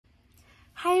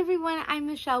Hi everyone, I'm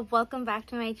Michelle. Welcome back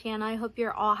to my channel. I hope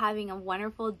you're all having a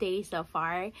wonderful day so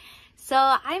far. So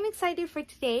I'm excited for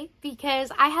today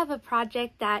because I have a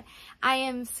project that I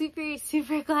am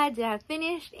super glad to have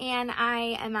finished, and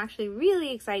I am actually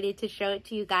really excited to show it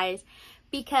to you guys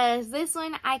because this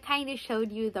one I kind of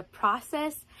showed you the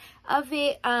process of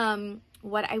it,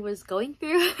 what I was going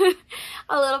through,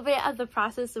 a little bit of the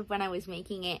process of when I was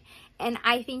making it. And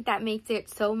I think that makes it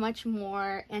so much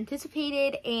more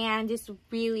anticipated and just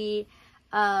really,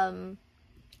 I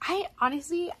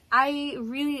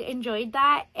really enjoyed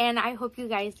that, and I hope you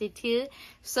guys did too.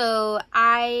 So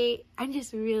I'm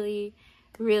just really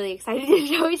excited to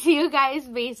show it to you guys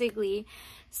basically.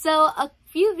 So a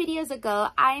few videos ago,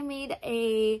 I made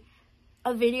a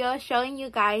video showing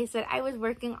you guys that I was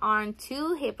working on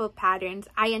 2 hippo patterns.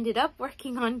 I ended up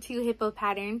working on 2 hippo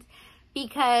patterns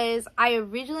because I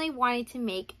originally wanted to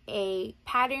make a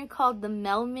pattern called the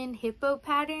Melman Hippo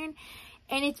pattern,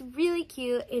 and it's really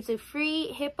cute. It's a free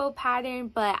hippo pattern,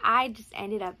 but I just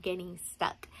ended up getting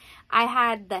stuck. I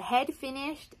had the head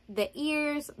finished, the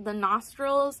ears, the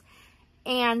nostrils,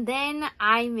 and then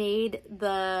I made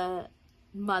the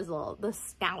muzzle, the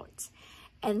snout.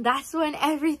 And that's when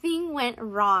everything went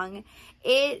wrong.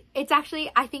 It's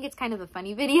actually, I think it's kind of a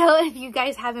funny video. If you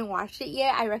guys haven't watched it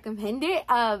yet, I recommend it.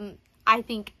 I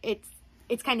think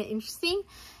it's kind of interesting.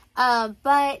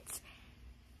 But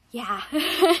yeah,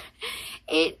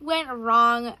 it went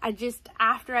wrong.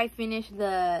 After I finished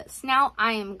the snout,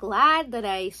 I am glad that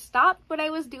I stopped what I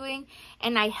was doing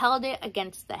and I held it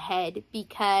against the head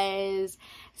because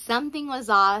something was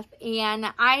off. And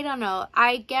I don't know,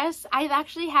 I guess I've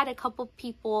actually had a couple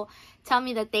people tell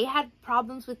me that they had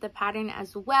problems with the pattern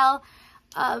as well.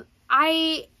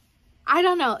 I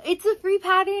don't know, it's a free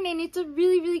pattern and it's a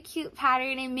really cute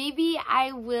pattern, and maybe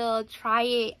I will try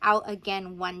it out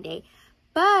again one day.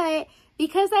 But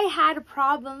because I had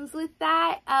problems with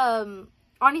that,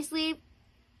 honestly,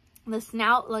 the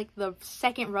snout, like the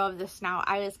second row of the snout,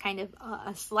 I was kind of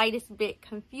a slightest bit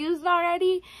confused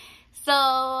already.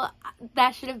 So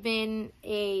that should have been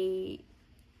I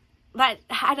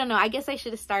don't know, I guess I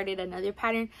should have started another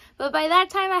pattern. But by that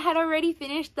time I had already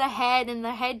finished the head, and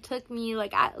the head took me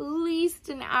like at least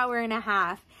an hour and a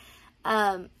half.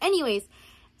 Anyways,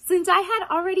 since I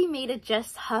had already made a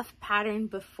Just Huff pattern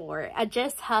before, a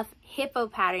Just Huff hippo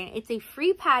pattern, it's a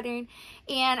free pattern,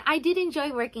 and I did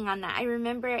enjoy working on that. I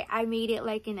remember I made it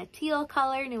like in a teal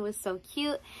color, and it was so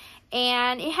cute.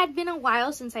 And it had been a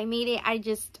while since I made it.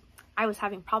 I was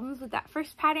having problems with that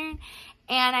first pattern,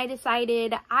 and I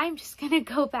decided I'm just gonna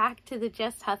go back to the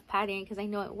Just Huff pattern because I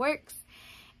know it works.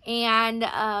 And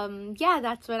yeah,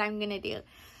 that's what I'm gonna do.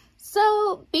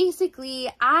 So basically,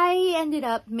 I ended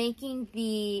up making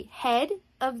the head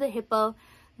of the hippo,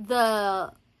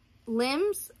 the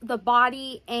limbs, the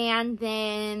body, and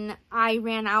then I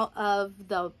ran out of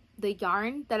the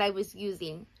yarn that I was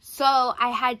using. So I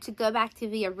had to go back to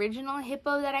the original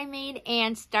hippo that I made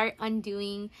and start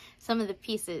undoing some of the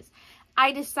pieces.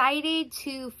 I decided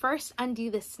to first undo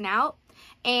the snout,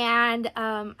 and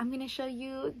I'm going to show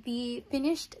you the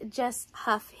finished Just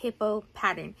Huff hippo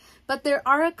pattern. But there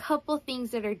are a couple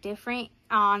things that are different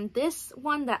on this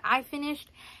one that I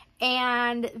finished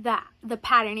and the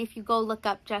pattern. If you go look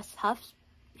up Just Huff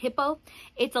hippo,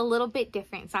 it's a little bit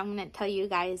different. So I'm going to tell you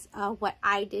guys what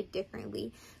I did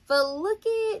differently. But look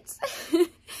at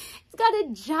it's got a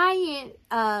giant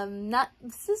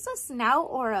is this a snout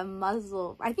or a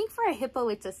muzzle? I think for a hippo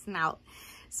it's a snout.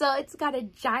 So it's got a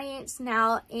giant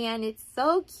snout and it's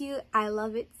so cute. I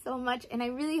love it so much, and I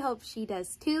really hope she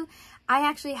does too. I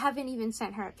actually haven't even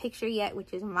sent her a picture yet,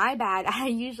 which is my bad. I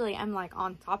usually am like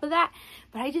on top of that,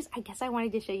 but I guess I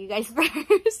wanted to show you guys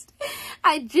first.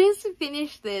 I just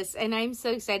finished this and I'm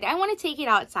so excited. I want to take it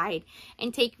outside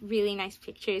and take really nice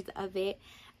pictures of it.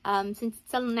 Since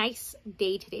it's a nice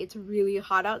day today, it's really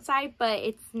hot outside, but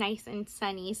it's nice and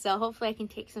sunny, so hopefully I can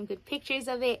take some good pictures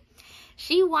of it.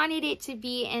 She wanted it to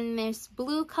be in this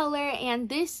blue color, and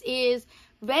this is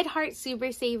Red Heart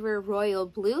Super Saver Royal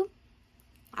Blue.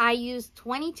 I used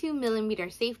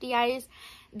 22mm safety eyes.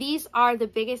 These are the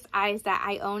biggest eyes that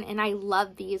I own, and I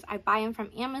love these. I buy them from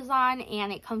Amazon,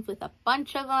 and it comes with a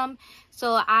bunch of them,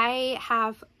 so I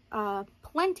have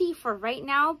plenty for right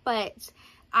now, but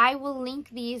I will link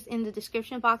these in the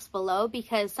description box below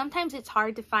because sometimes it's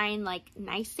hard to find like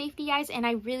nice safety eyes, and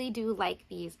I really do like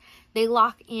these. They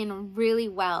lock in really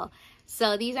well.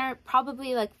 So these are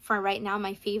probably like for right now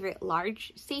my favorite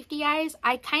large safety eyes.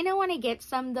 I kind of want to get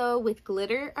some though with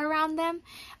glitter around them,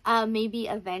 maybe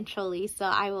eventually. So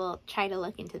I will try to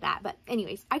look into that. But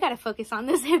anyways, I gotta focus on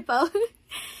this hippo.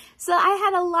 So I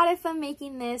had a lot of fun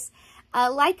making this.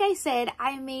 Like I said,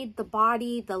 I made the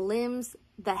body, the limbs,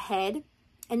 the head,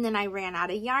 and then I ran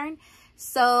out of yarn.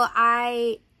 So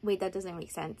wait, that doesn't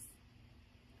make sense.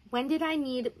 When did I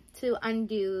need to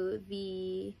undo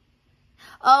the,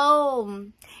 oh,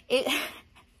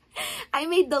 I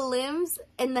made the limbs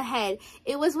and the head.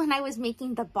 It was when I was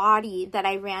making the body that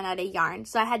I ran out of yarn.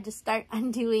 So I had to start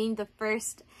undoing the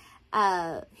first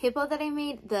hippo that I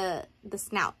made, the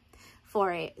snout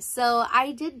for it. So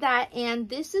I did that, and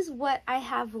this is what I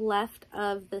have left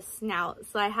of the snout.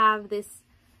 So I have this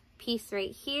piece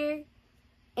right here,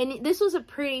 and this was a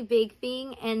pretty big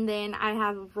thing, and then I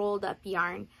have rolled up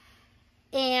yarn.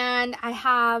 And I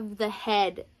have the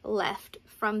head left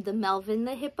from the Melvin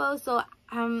the hippo. So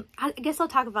I guess I'll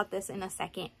talk about this in a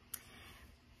second.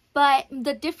 But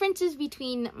the differences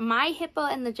between my hippo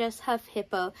and the Just Huff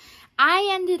hippo, I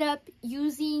ended up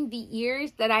using the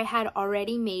ears that I had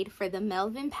already made for the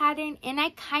Melvin pattern, and I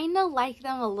kind of like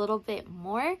them a little bit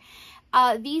more.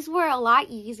 These were a lot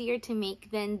easier to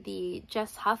make than the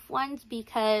Just Huff ones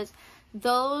because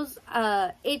those,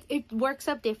 it works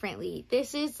up differently.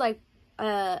 This is like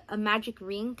a magic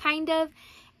ring kind of,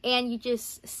 and you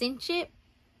just cinch it.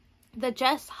 The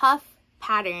Just Huff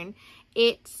pattern,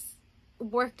 it's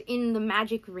worked in the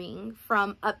magic ring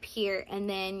from up here, and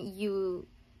then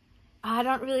I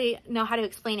don't really know how to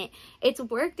explain it. It's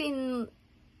worked in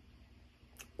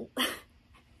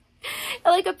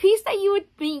like a piece that you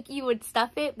would think you would stuff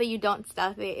it, but you don't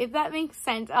stuff it, if that makes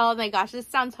sense. Oh my gosh, this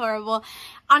sounds horrible.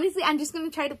 Honestly, I'm just going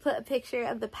to try to put a picture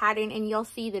of the pattern and you'll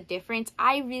see the difference.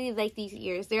 I really like these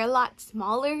ears. They're a lot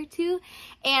smaller too,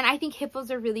 and I think hippos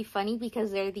are really funny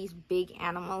because they're these big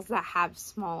animals that have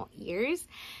small ears.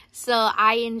 So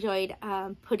I enjoyed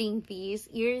putting these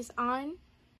ears on.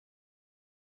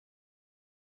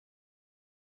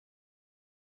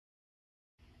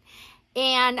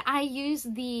 And I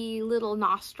used the little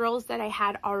nostrils that I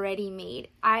had already made.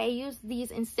 I used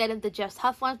these instead of the Just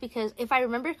Huff ones because if I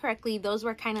remember correctly, those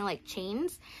were kind of like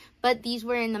chains. But these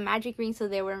were in the magic ring, so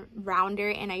they were rounder,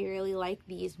 and I really like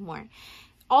these more.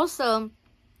 Also,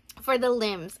 for the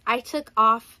limbs, I took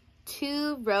off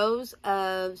 2 rows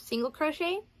of single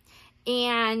crochet.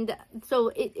 And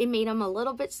so it made them a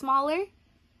little bit smaller,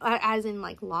 as in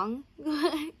like long.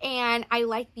 And I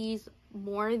like these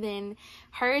more than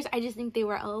hers. I just think they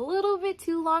were a little bit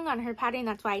too long on her pattern.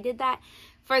 That's why I did that.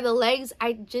 For the legs,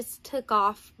 I just took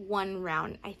off 1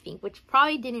 round, I think, which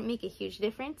probably didn't make a huge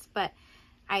difference, but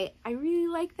I really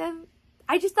like them.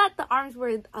 I just thought the arms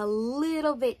were a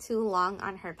little bit too long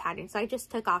on her pattern, so I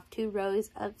just took off 2 rows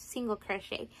of single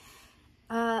crochet.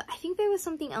 I think there was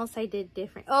something else I did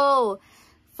different. Oh,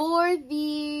 for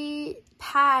the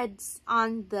pads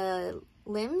on the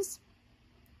limbs,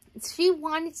 she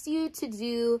wants you to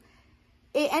do,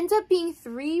 it ends up being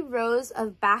 3 rows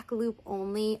of back loop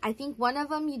only. I think one of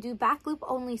them you do back loop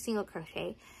only single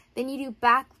crochet, then you do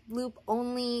back loop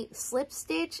only slip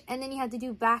stitch, and then you have to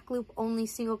do back loop only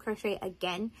single crochet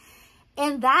again.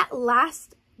 And that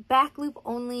last back loop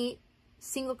only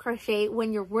single crochet,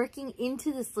 when you're working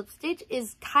into the slip stitch,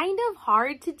 is kind of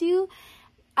hard to do.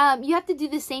 You have to do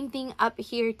the same thing up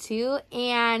here too,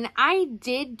 and I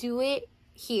did do it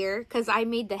here because I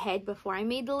made the head before I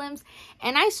made the limbs,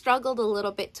 and I struggled a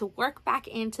little bit to work back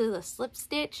into the slip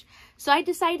stitch, so I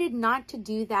decided not to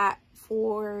do that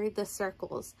for the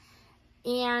circles.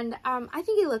 And I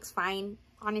think it looks fine,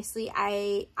 honestly.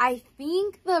 I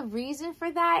think the reason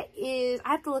for that is,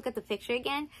 I have to look at the picture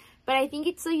again, but I think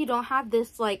it's so you don't have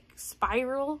this like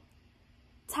spiral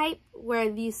type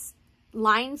where these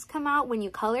lines come out when you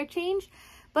color change,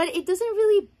 but it doesn't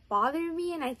really bother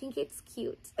me, and I think it's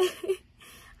cute.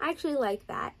 I actually like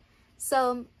that.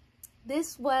 So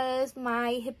this was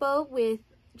my hippo with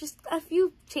just a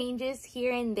few changes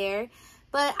here and there,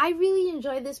 but I really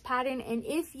enjoy this pattern. And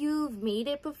if you've made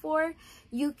it before,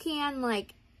 you can,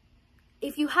 like,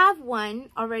 if you have one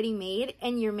already made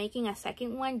and you're making a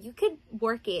second one, you could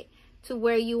work it to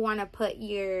where you want to put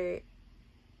your,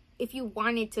 if you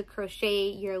wanted to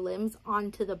crochet your limbs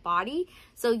onto the body,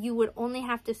 so you would only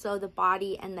have to sew the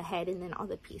body and the head and then all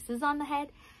the pieces on the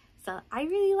head. So I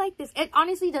really like this. It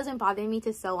honestly doesn't bother me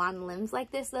to sew on limbs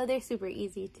like this, though. They're super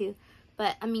easy too.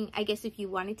 But I mean, I guess if you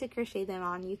wanted to crochet them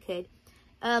on, you could.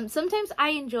 Sometimes I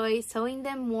enjoy sewing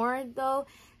them more though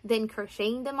than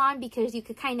crocheting them on, because you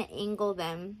could kind of angle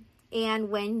them, and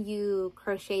when you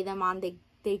crochet them on,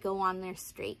 they go on there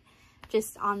straight,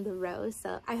 just on the rows.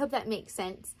 So I hope that makes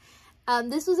sense.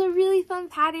 This was a really fun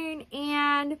pattern,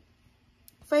 and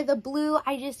for the blue,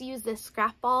 I just used this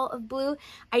scrap ball of blue.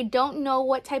 I don't know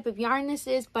what type of yarn this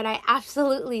is, but I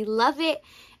absolutely love it.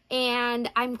 and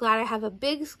I'm glad I have a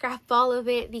big scrap ball of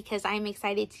it because I'm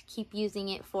excited to keep using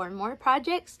it for more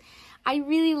projects. I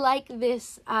really like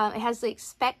this. It has like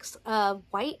specks of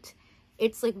white.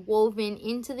 It's like woven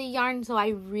into the yarn, so I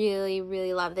really,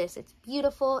 really love this. It's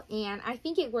beautiful, and I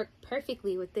think it worked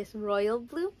perfectly with this royal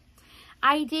blue.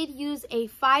 I did use a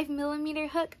 5mm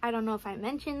hook. I don't know if I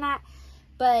mentioned that,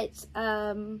 but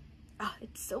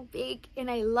it's so big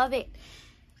and I love it.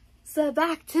 So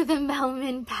back to the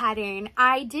Melman pattern.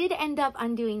 I did end up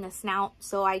undoing the snout,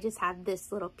 so I just have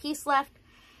this little piece left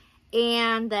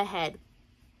and the head.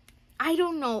 I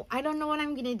don't know what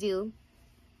I'm gonna do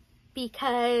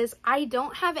because I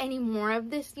don't have any more of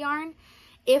this yarn.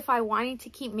 If I wanted to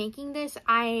keep making this,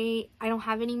 I don't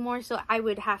have any more, so I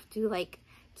would have to like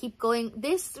keep going.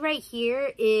 This right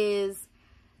here is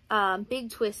big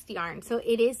twist yarn, so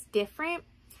it is different,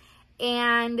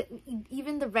 and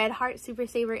even the Red Heart Super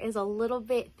Saver is a little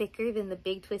bit thicker than the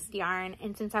big twist yarn,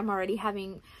 and since I'm already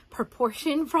having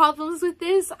proportion problems with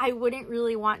this, I wouldn't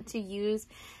really want to use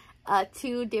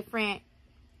two different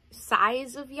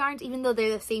size of yarns, even though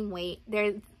they're the same weight.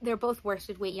 They're both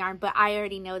worsted weight yarn, but I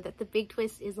already know that the big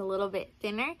twist is a little bit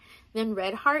thinner than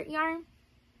Red Heart yarn.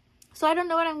 So I don't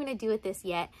know what I'm going to do with this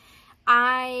yet.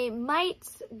 I might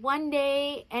one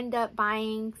day end up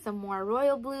buying some more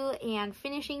royal blue and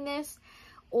finishing this,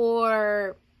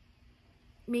 or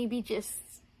maybe just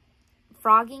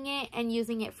frogging it and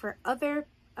using it for other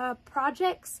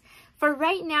projects. For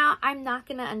right now, I'm not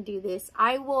going to undo this.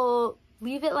 I will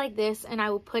leave it like this and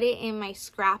I will put it in my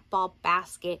scrap ball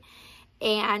basket.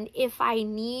 And if I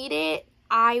need it,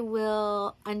 I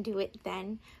will undo it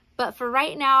then. But for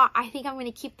right now, I think I'm going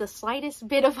to keep the slightest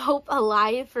bit of hope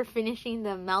alive for finishing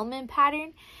the Melman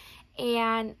pattern.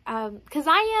 And because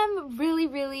I am really,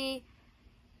 really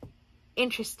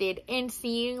interested in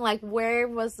seeing like where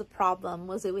was the problem.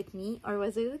 Was it with me or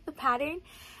was it with the pattern?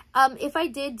 If I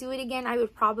did do it again, I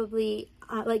would probably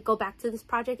like go back to this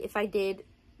project. If I did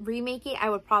remake it,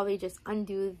 I would probably just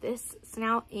undo this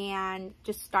snout and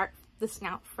just start the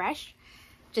snout fresh,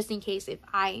 just in case if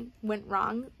I went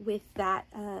wrong with that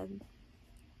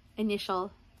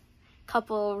initial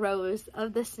couple rows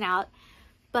of the snout.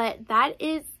 But that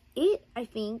is it, I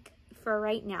think, for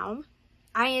right now.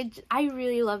 I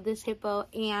really love this hippo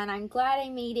and I'm glad I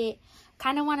made it.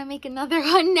 Kind of want to make another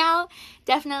one now.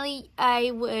 Definitely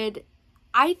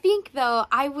I think though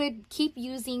I would keep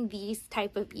using these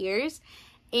type of ears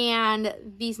and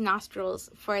these nostrils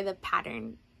for the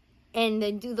pattern, and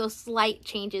then do those slight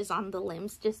changes on the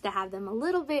limbs just to have them a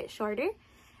little bit shorter.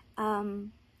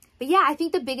 But yeah, I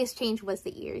think the biggest change was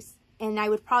the ears, and I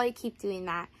would probably keep doing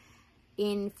that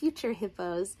in future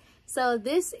hippos. So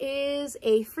this is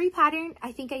a free pattern.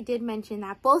 I think I did mention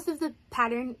that both of the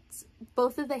patterns,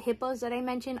 both of the hippos that I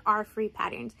mentioned are free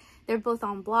patterns. They're both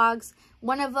on blogs.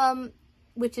 One of them,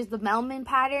 which is the Melman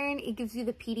pattern, it gives you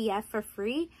the PDF for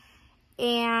free.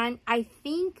 And I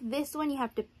think this one you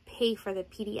have to pay for the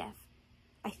PDF,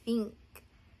 I think.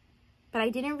 But I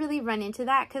didn't really run into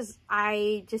that because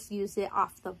I just used it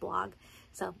off the blog.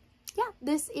 So yeah,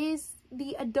 this is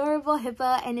the adorable hippo,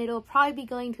 and it'll probably be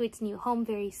going to its new home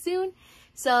very soon.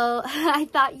 So I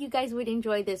thought you guys would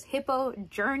enjoy this hippo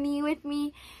journey with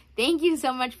me. Thank you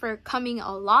so much for coming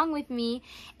along with me,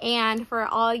 and for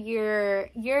all your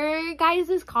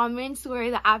guys' comments were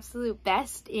the absolute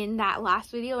best in that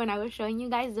last video when I was showing you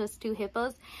guys those two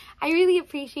hippos. I really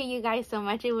appreciate you guys so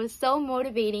much. It was so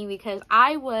motivating because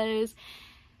I was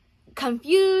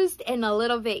confused and a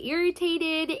little bit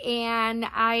irritated, and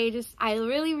I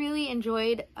really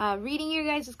enjoyed reading your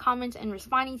guys' comments and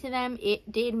responding to them. It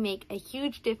did make a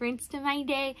huge difference to my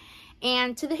day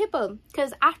and to the hippo,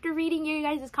 because after reading your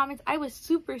guys' comments, I was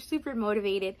super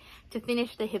motivated to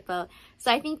finish the hippo.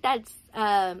 So I think that's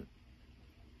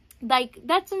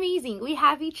that's amazing. We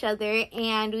have each other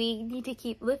and we need to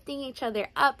keep lifting each other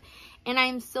up, and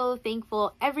I'm so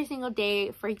thankful every single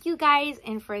day for you guys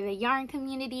and for the yarn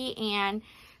community and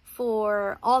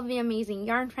for all the amazing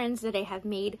yarn friends that I have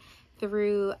made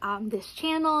through this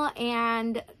channel.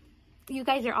 And you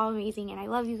guys are all amazing and I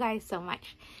love you guys so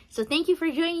much. So thank you for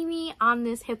joining me on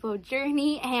this hippo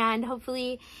journey, and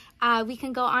hopefully we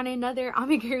can go on another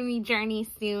amigurumi journey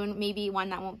soon. Maybe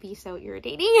one that won't be so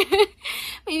irritating.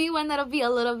 Maybe one that'll be a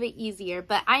little bit easier.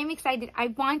 But I'm excited. I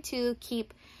want to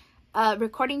keep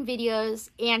recording videos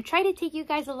and try to take you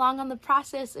guys along on the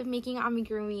process of making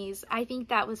amigurumis. I think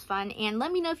that was fun, and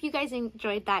let me know if you guys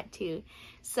enjoyed that too.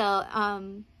 So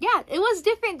yeah, it was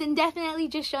different than definitely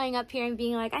just showing up here and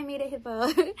being like, I made a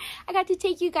hippo. I got to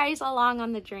take you guys along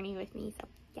on the journey with me. So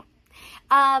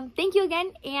yeah, thank you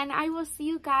again, and I will see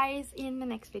you guys in the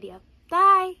next video.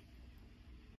 Bye.